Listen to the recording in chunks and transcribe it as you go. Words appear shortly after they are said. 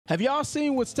Have y'all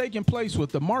seen what's taking place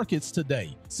with the markets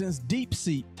today since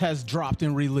DeepSeek has dropped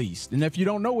and released? And if you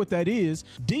don't know what that is,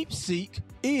 DeepSeek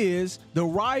is the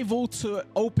rival to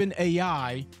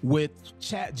OpenAI with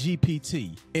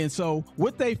ChatGPT. And so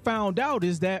what they found out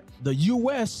is that the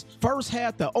US first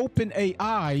had the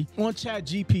OpenAI on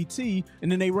ChatGPT,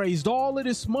 and then they raised all of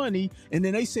this money, and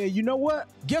then they said, you know what?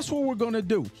 Guess what we're going to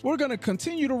do? We're going to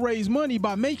continue to raise money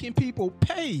by making people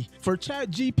pay for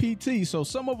ChatGPT. So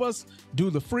some of us do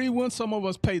the free one, some of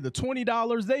us pay the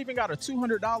 $20. They even got a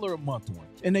 $200 a month one.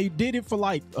 And they did it for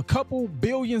like a couple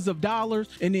billions of dollars.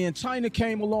 And then China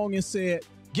came along and said,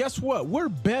 guess what? We're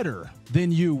better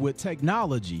than you with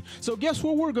technology. So guess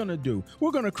what we're going to do?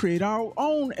 We're going to create our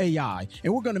own AI,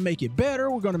 and we're going to make it better.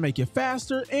 We're going to make it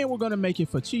faster, and we're going to make it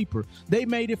for cheaper. They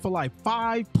made it for like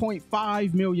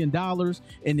 $5.5 million,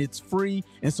 and it's free.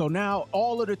 And so now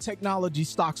all of the technology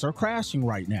stocks are crashing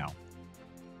right now.